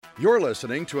You're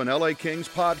listening to an LA Kings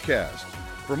podcast.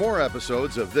 For more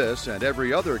episodes of this and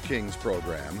every other Kings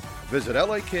program, visit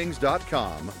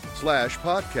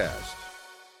lakings.com/podcast.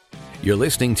 You're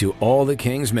listening to All the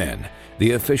Kings Men,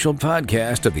 the official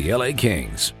podcast of the LA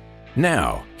Kings.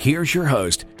 Now, here's your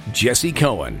host, Jesse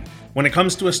Cohen. When it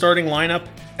comes to a starting lineup,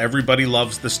 everybody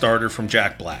loves the starter from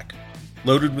Jack Black.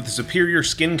 Loaded with the superior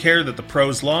skincare that the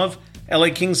pros love,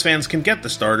 LA Kings fans can get the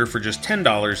starter for just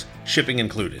 $10, shipping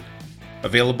included.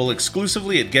 Available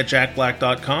exclusively at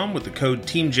getjackblack.com with the code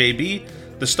TEAMJB,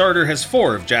 the starter has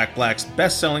 4 of Jack Black's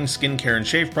best-selling skincare and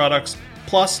shave products,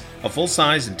 plus a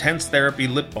full-size Intense Therapy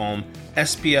lip balm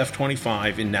SPF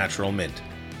 25 in natural mint.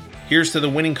 Here's to the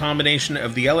winning combination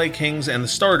of the LA Kings and the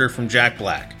starter from Jack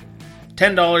Black.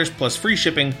 $10 plus free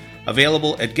shipping,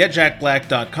 available at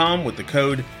getjackblack.com with the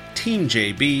code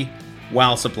TEAMJB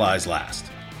while supplies last.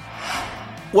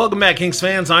 Welcome back, Kings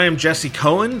fans. I am Jesse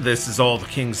Cohen. This is All the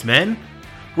Kings Men.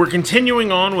 We're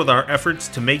continuing on with our efforts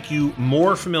to make you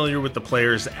more familiar with the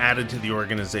players added to the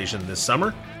organization this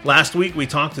summer. Last week, we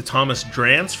talked to Thomas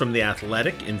Drance from The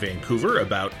Athletic in Vancouver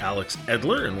about Alex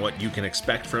Edler and what you can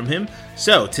expect from him.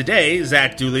 So today,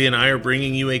 Zach Dooley and I are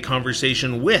bringing you a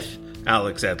conversation with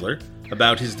Alex Edler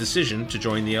about his decision to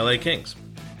join the LA Kings.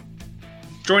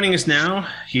 Joining us now,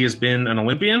 he has been an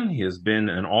Olympian, he has been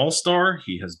an All-Star,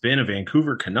 he has been a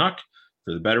Vancouver Canuck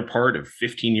for the better part of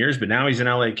 15 years, but now he's an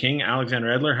LA King.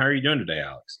 Alexander Edler, how are you doing today,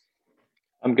 Alex?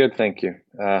 I'm good, thank you.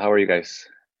 How are you guys?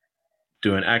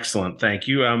 Doing excellent, thank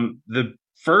you. The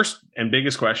first and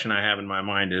biggest question I have in my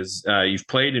mind is, you've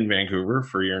played in Vancouver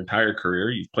for your entire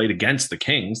career. You've played against the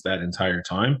Kings that entire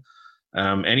time.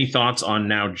 Any thoughts on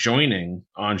now joining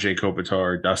Anze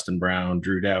Kopitar, Dustin Brown,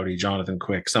 Drew Doughty, Jonathan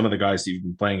Quick, some of the guys that you've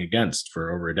been playing against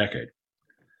for over a decade?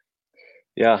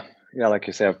 Yeah, like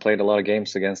you say, I've played a lot of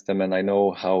games against them, and I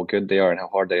know how good they are and how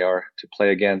hard they are to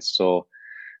play against. So,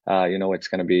 it's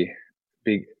going to be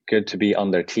good to be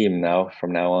on their team now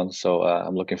from now on. So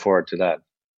I'm looking forward to that.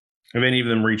 Have any of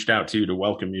them reached out to you to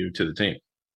welcome you to the team?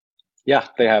 Yeah,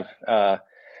 they have.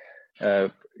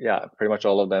 Yeah, pretty much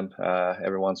all of them.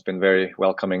 Everyone's been very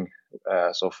welcoming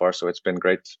so far, so it's been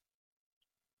great.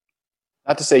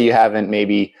 Not to say you haven't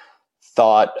maybe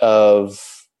thought of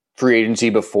free agency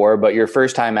before, but your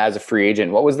first time as a free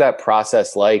agent, what was that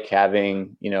process like,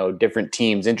 having, different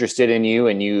teams interested in you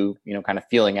and you kind of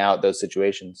feeling out those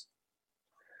situations?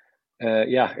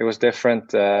 Yeah, it was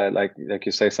different. Like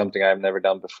you say, something I've never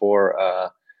done before.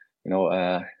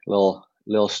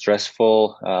 Little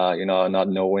stressful, not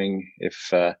knowing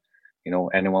if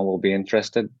anyone will be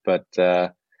interested, but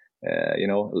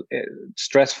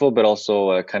stressful, but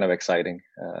also kind of exciting.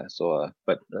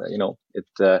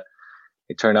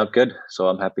 It turned out good, so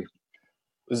I'm happy.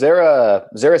 Was there a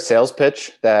sales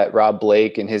pitch that Rob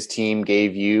Blake and his team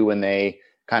gave you when they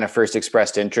kind of first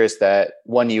expressed interest that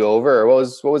won you over, or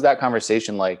what was that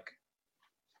conversation like?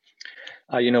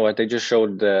 You know what? They just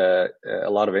showed a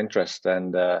lot of interest,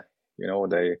 and they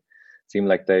seemed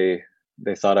like they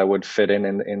thought I would fit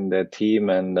in the team,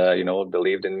 and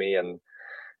believed in me, and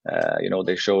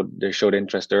they showed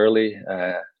interest early,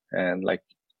 and like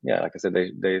I said,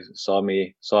 they saw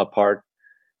a part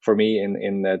for me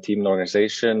in the team and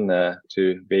organization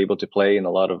to be able to play in a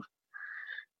lot of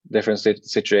different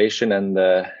situation, and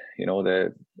the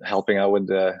helping out with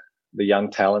the young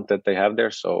talent that they have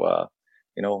there. So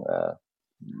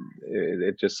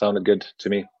it just sounded good to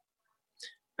me.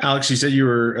 Alex, you said you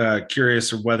were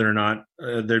curious whether or not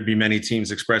there'd be many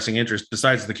teams expressing interest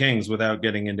besides the Kings, without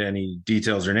getting into any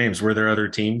details or names. Were there other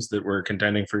teams that were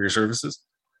contending for your services?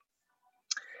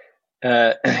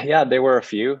 Yeah, there were a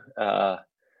few.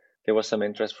 There was some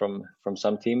interest from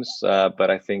some teams, but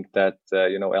I think that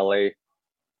LA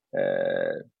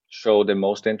showed the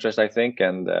most interest, I think,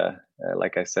 and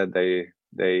like I said, they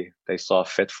saw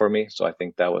fit for me. So I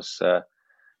think that was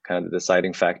kind of the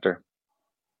deciding factor.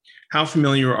 How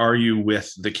familiar are you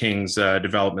with the Kings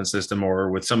development system, or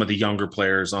with some of the younger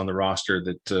players on the roster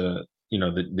that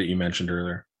you mentioned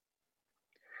earlier?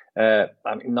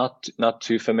 I'm not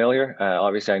too familiar.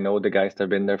 Obviously, I know the guys that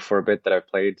have been there for a bit that I've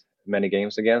played many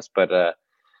games against, but I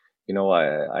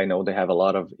know they have a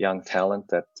lot of young talent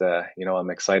that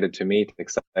I'm excited to meet,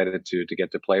 excited to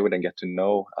get to play with and get to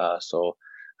know. So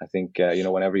I think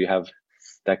whenever you have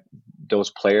those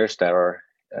players that are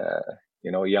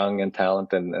young and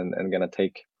talented and going to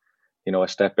take a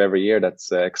step every year,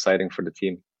 that's exciting for the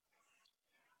team.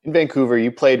 In Vancouver,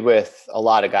 you played with a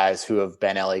lot of guys who have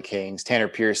been LA Kings: Tanner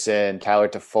Pearson, Tyler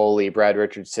Toffoli, Brad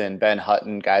Richardson, Ben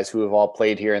Hutton, guys who have all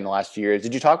played here in the last few years.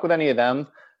 Did you talk with any of them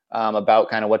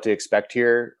about kind of what to expect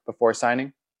here before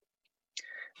signing?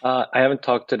 I haven't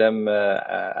talked to them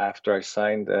after I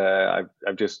signed.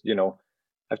 I've just,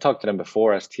 I've talked to them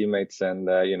before as teammates, and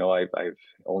I've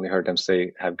only heard them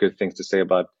have good things to say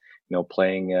about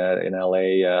playing in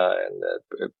LA and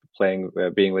playing,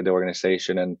 being with the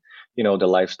organization, and the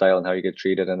lifestyle and how you get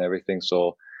treated and everything.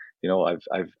 So,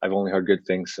 I've only heard good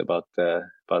things about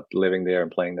living there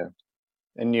and playing there.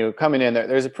 And coming in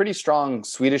there's a pretty strong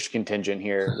Swedish contingent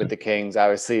here with the Kings.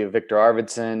 Obviously, Victor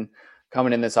Arvidsson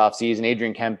coming in this offseason,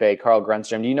 Adrian Kempe, Carl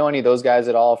Grundstrom. Do you know any of those guys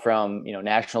at all from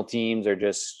national teams, or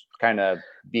just kind of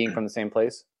being from the same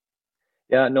place?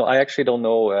 Yeah, no, I actually don't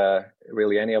know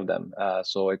really any of them.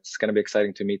 So it's going to be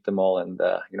exciting to meet them all, and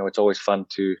it's always fun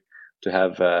to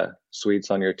have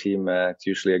Swedes on your team. It's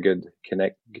usually a good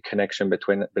connection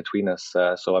between us.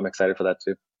 So I'm excited for that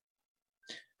too.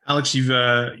 Alex, you've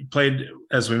played,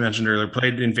 as we mentioned earlier,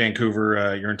 played in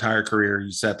Vancouver your entire career.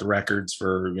 You set the records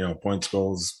for points,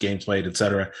 goals, games played,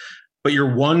 etc. But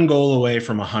you're one goal away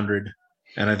from 100,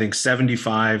 and I think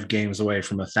 75 games away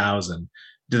from 1,000.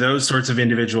 Do those sorts of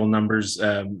individual numbers,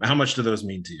 how much do those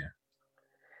mean to you?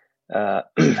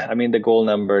 I mean, the goal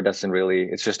number doesn't really,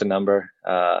 it's just a number.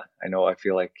 I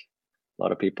feel like a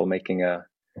lot of people making a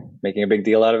big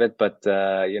deal out of it, but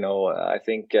I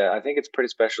think it's pretty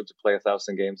special to play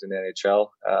 1,000 games in the NHL.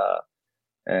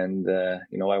 And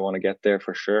I want to get there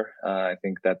for sure. I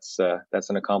think that's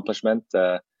an accomplishment.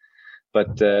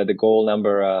 But the goal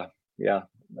number, I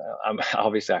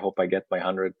hope I get my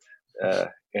 100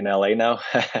 in LA now.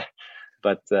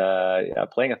 But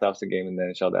playing 1,000 games in the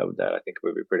NHL, that I think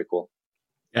would be pretty cool.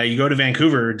 You go to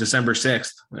Vancouver December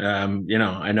 6th. I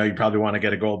know you probably want to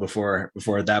get a goal before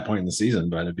at that point in the season,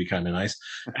 but it'd be kind of nice.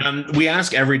 We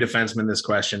ask every defenseman this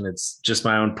question. It's just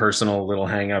my own personal little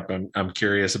hang up. I'm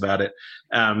curious about it.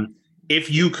 If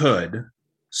you could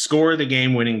score the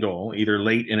game-winning goal, either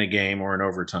late in a game or in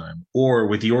overtime, or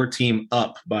with your team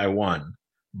up by 1,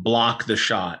 block the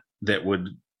shot that would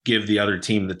give the other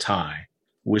team the tie,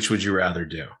 which would you rather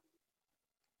do?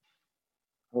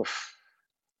 Oof.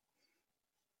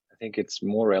 I think it's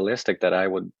more realistic that I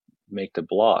would make the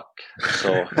block.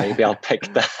 So maybe I'll pick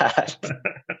that.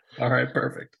 All right,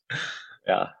 perfect.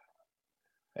 Yeah.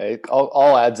 It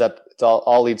all adds up. It's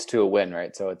all leads to a win,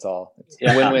 right? So it's a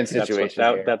win-win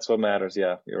situation. That's what matters.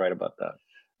 Yeah, you're right about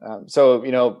that. So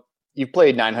you've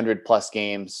played 900 plus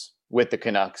games with the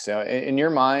Canucks. So in your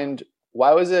mind,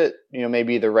 why was it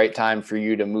maybe the right time for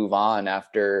you to move on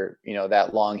after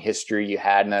that long history you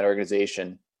had in that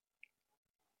organization?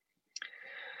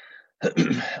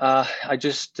 I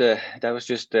just that was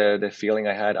just the feeling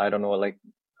I had. I don't know,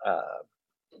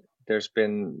 there's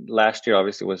been, last year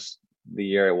obviously was the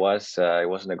year it was. It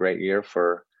wasn't a great year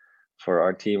for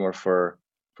our team or for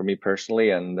me personally,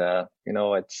 and I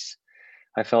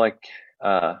felt like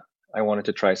I wanted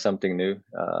to try something new.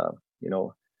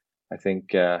 I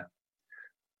think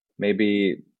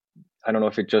maybe, I don't know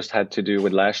if it just had to do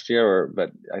with last year,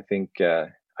 but I think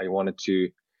I wanted to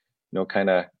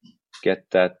kind of get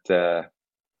that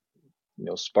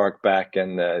spark back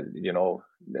and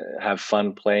have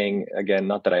fun playing again.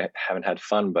 Not that I haven't had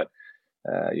fun, but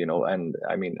and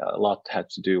I mean, a lot had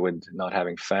to do with not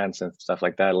having fans and stuff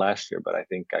like that last year. But I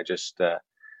think I just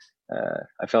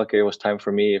I felt like it was time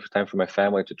for me, time for my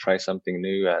family to try something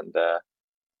new, and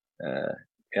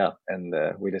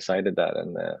we decided that,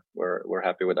 and we're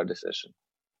happy with our decision.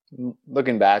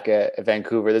 Looking back at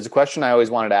Vancouver, there's a question I always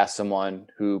wanted to ask someone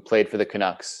who played for the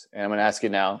Canucks, and I'm going to ask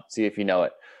it now, see if you know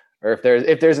it, or if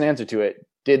there's an answer to it.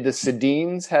 Did the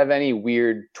Sedins have any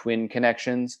weird twin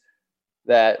connections?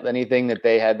 Anything that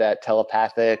they had, that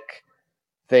telepathic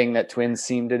thing that twins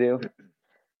seem to do?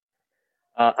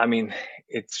 I mean,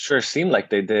 it sure seemed like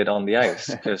they did on the ice,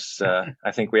 because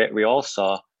I think we all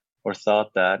saw or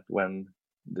thought that when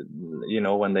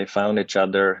they found each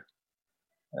other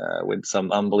with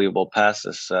some unbelievable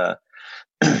passes. I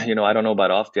don't know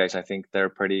about off the ice. I think they're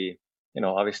pretty,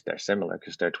 obviously they're similar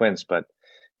because they're twins, but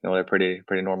they're pretty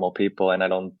normal people, and I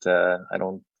don't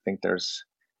think there's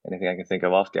anything I can think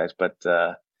of off the ice. But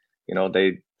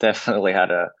they definitely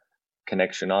had a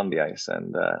connection on the ice,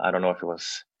 and I don't know if it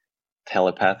was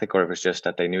telepathic or if it was just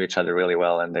that they knew each other really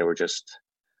well and they were just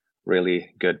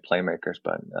really good playmakers.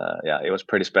 But it was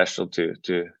pretty special to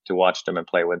watch them and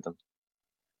play with them.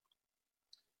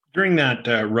 During that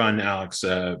run, Alex,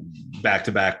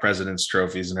 back-to-back President's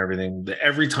Trophies and everything,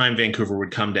 every time Vancouver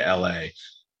would come to LA,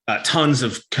 tons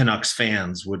of Canucks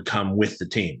fans would come with the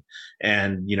team.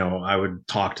 And, I would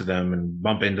talk to them and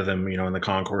bump into them, in the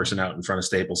concourse and out in front of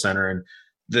Staples Center. And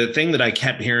the thing that I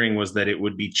kept hearing was that it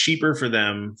would be cheaper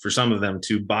for some of them,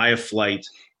 to buy a flight,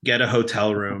 get a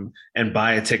hotel room, and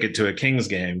buy a ticket to a Kings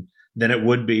game than it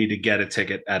would be to get a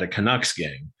ticket at a Canucks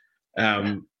game.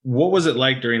 What was it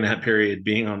like during that period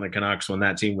being on the Canucks when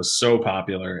that team was so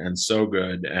popular and so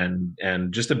good and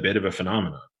just a bit of a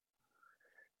phenomenon?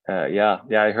 Yeah,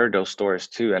 I heard those stories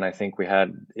too, and I think we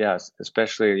had,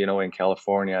 especially in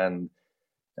California and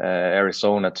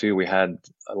Arizona too, we had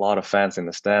a lot of fans in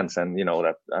the stands, and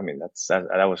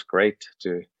that was great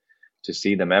to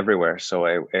see them everywhere. So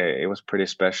it was pretty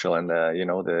special, and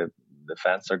the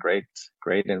fans are great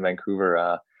in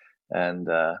Vancouver, and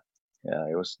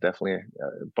it was definitely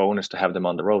a bonus to have them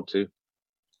on the road too.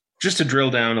 Just to drill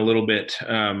down a little bit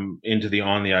into the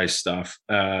on the ice stuff,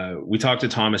 we talked to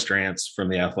Thomas Drance from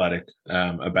The Athletic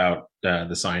about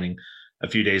the signing a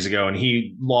few days ago, and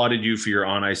he lauded you for your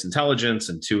on ice intelligence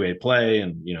and two-way play.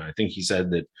 And I think he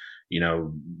said that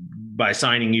by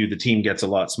signing you, the team gets a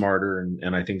lot smarter.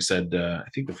 And I think I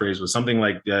think the phrase was something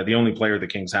like the only player the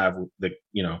Kings have that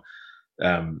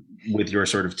with your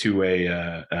sort of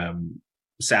two-way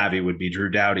savvy would be Drew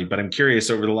Doughty. But I'm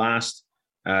curious, over the last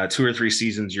 2 or 3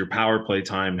 seasons, your power play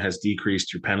time has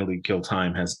decreased, your penalty kill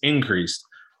time has increased.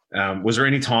 Was there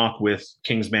any talk with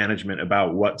Kings management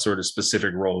about what sort of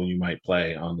specific role you might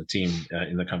play on the team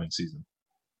in the coming season?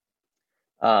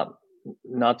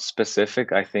 Not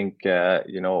specific. I think I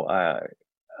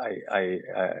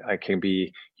can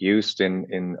be used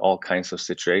in all kinds of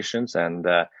situations, and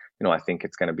I think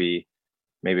it's going to be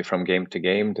maybe from game to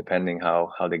game, depending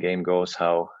how the game goes,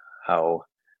 how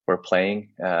we're playing,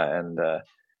 and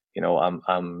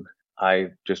I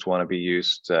just want to be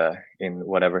used in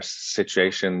whatever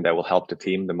situation that will help the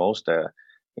team the most.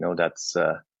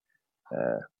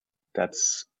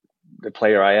 That's the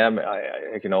player I am.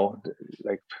 I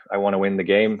want to win the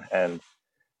game, and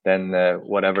then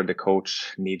whatever the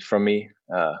coach needs from me,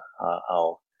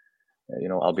 I'll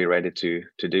be ready to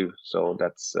do. So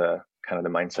that's kind of the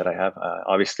mindset I have.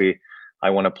 Obviously, I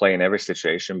want to play in every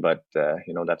situation, but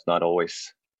that's not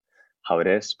always how it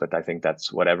is. But I think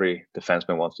that's what every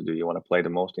defenseman wants to do. You want to play the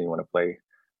most, and you want to play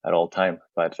at all time.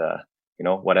 But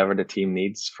whatever the team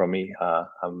needs from me,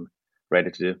 I'm ready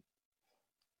to do.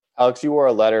 Alex, you wore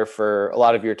a letter for a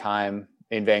lot of your time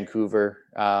in Vancouver.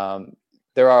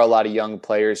 There are a lot of young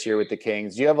players here with the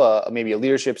Kings. Do you have maybe a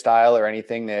leadership style or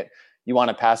anything that you want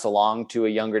to pass along to a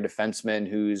younger defenseman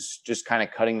who's just kind of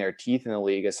cutting their teeth in the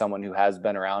league as someone who has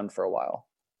been around for a while?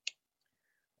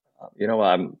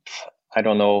 I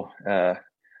don't know.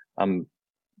 I'm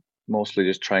mostly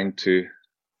just trying to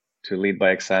lead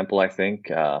by example. I think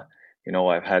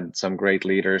I've had some great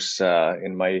leaders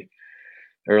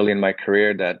early in my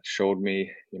career that showed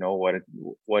me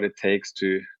what it takes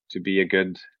to be a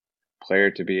good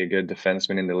player, to be a good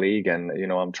defenseman in the league. And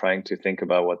I'm trying to think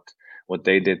about what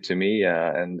they did to me,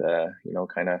 and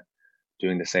kind of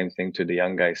doing the same thing to the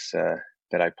young guys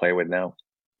that I play with now.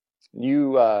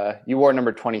 You wore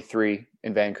number 23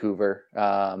 in Vancouver.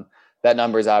 That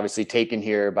number is obviously taken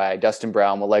here by Dustin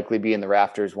Brown, will likely be in the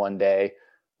rafters one day.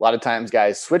 A lot of times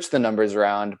guys switch the numbers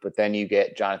around, but then you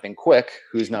get Jonathan Quick,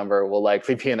 whose number will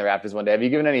likely be in the rafters one day. Have you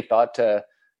given any thought to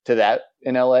that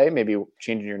in LA, maybe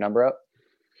changing your number up?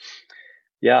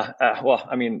 Yeah. I've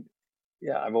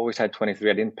always had 23.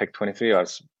 I didn't pick 23. I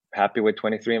was happy with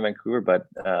 23 in Vancouver, but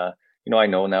I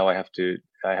know now I have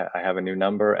a new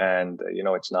number, and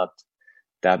it's not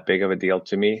that big of a deal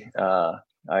to me.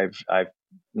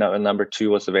 Number 2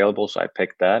 was available, so I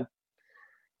picked that.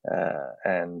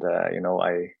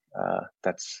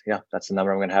 That's the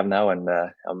number I'm going to have now, and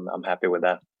I'm happy with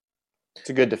that. It's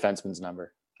a good defenseman's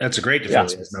number. That's a great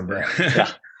defenseman's number.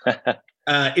 Yeah.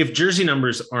 If jersey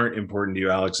numbers aren't important to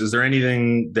you, Alex, is there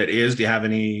anything that is? Do you have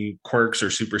any quirks or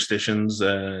superstitions,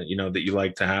 that you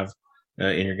like to have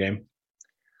in your game?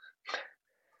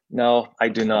 No, I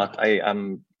do not.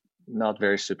 I'm not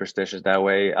very superstitious that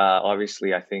way.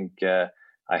 Obviously, I think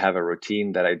I have a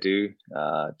routine that I do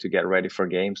to get ready for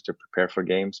games, to prepare for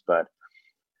games. But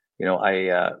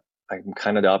I'm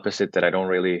kind of the opposite, that I don't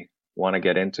really want to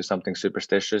get into something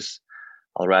superstitious.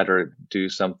 I'll rather do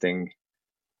something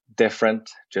different,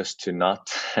 just to not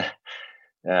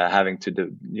having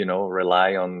to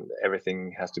rely on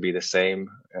everything has to be the same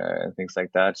and things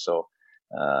like that. So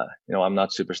I'm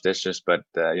not superstitious, but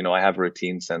I have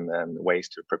routines and ways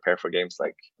to prepare for games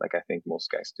like I think most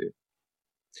guys do.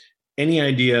 Any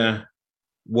idea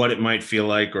what it might feel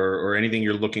like, or anything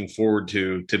you're looking forward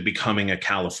to becoming a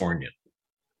Californian?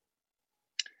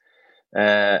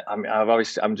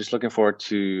 I'm just looking forward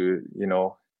to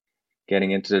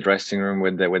getting into the dressing room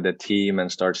with the team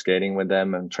and start skating with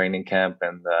them, and training camp,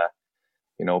 and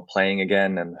playing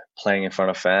again and playing in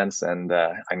front of fans. And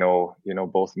I know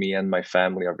both me and my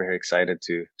family are very excited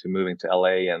to moving to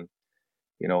LA and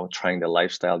trying the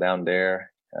lifestyle down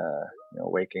there.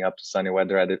 waking up to sunny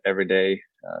weather every day,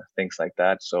 things like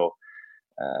that. So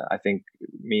I think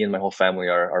me and my whole family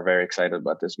are very excited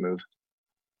about this move.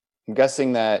 I'm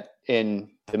guessing that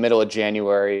in the middle of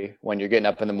January, when you're getting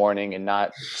up in the morning and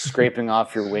not scraping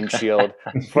off your windshield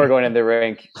before going in the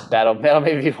rink, that'll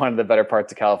maybe be one of the better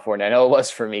parts of California. I know it was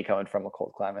for me coming from a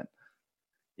cold climate.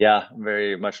 Yeah,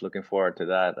 very much looking forward to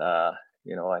that.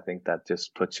 I think that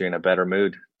just puts you in a better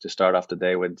mood to start off the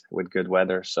day with good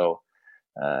weather. So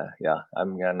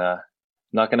I'm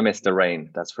not gonna miss the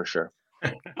rain, that's for sure.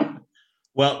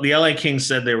 Well, the LA Kings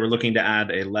said they were looking to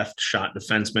add a left shot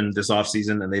defenseman this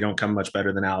offseason, and they don't come much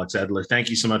better than Alex Edler. Thank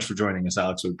you so much for joining us,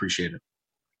 Alex. We appreciate it.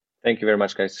 Thank you very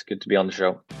much, guys. Good to be on the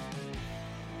show.